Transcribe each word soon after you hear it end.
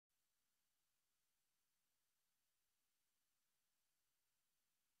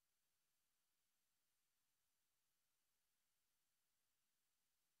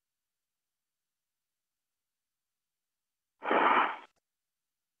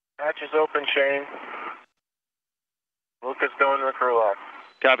Hatch is open, Shane. Luca's going to the crew lock.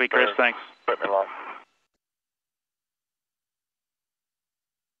 Copy, Chris, thanks. Equipment lock.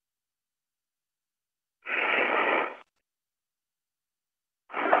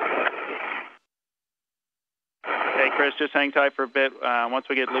 Hey, Chris, just hang tight for a bit. Once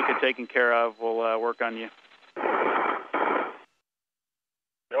we get Luca taken care of, we'll work on you.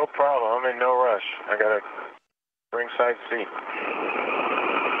 No problem. I'm in no rush. I got a ringside seat.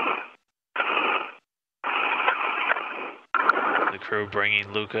 The crew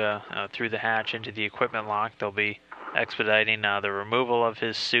bringing Luca through the hatch into the equipment lock. They'll be expediting the removal of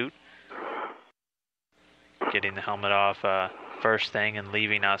his suit, getting the helmet off first thing, and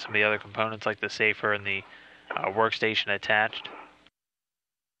leaving some of the other components like the safer and the workstation attached.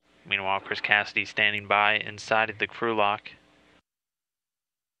 Meanwhile, Chris Cassidy standing by inside of the crew lock.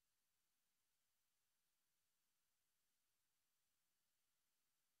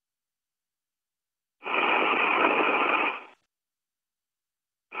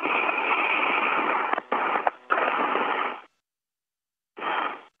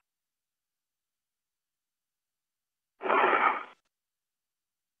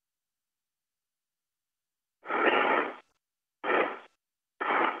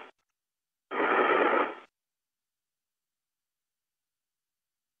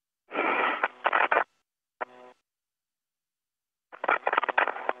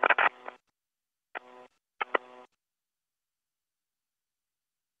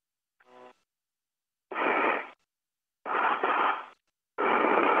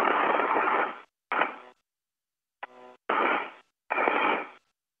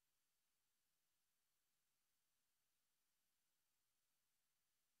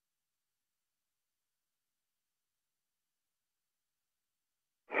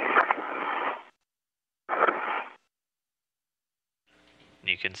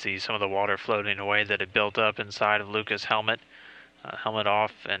 You can see some of the water floating away that had built up inside of Luca's helmet. Helmet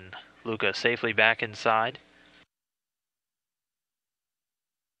off and Luca safely back inside.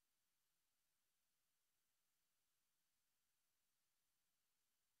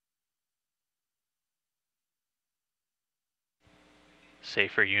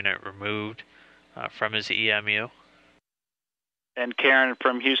 Safer unit removed from his EMU. And Karen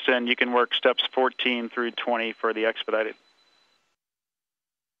from Houston, you can work steps 14 through 20 for the expedited.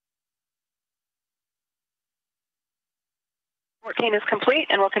 14 is complete,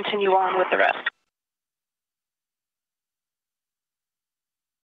 and we'll continue on with the rest.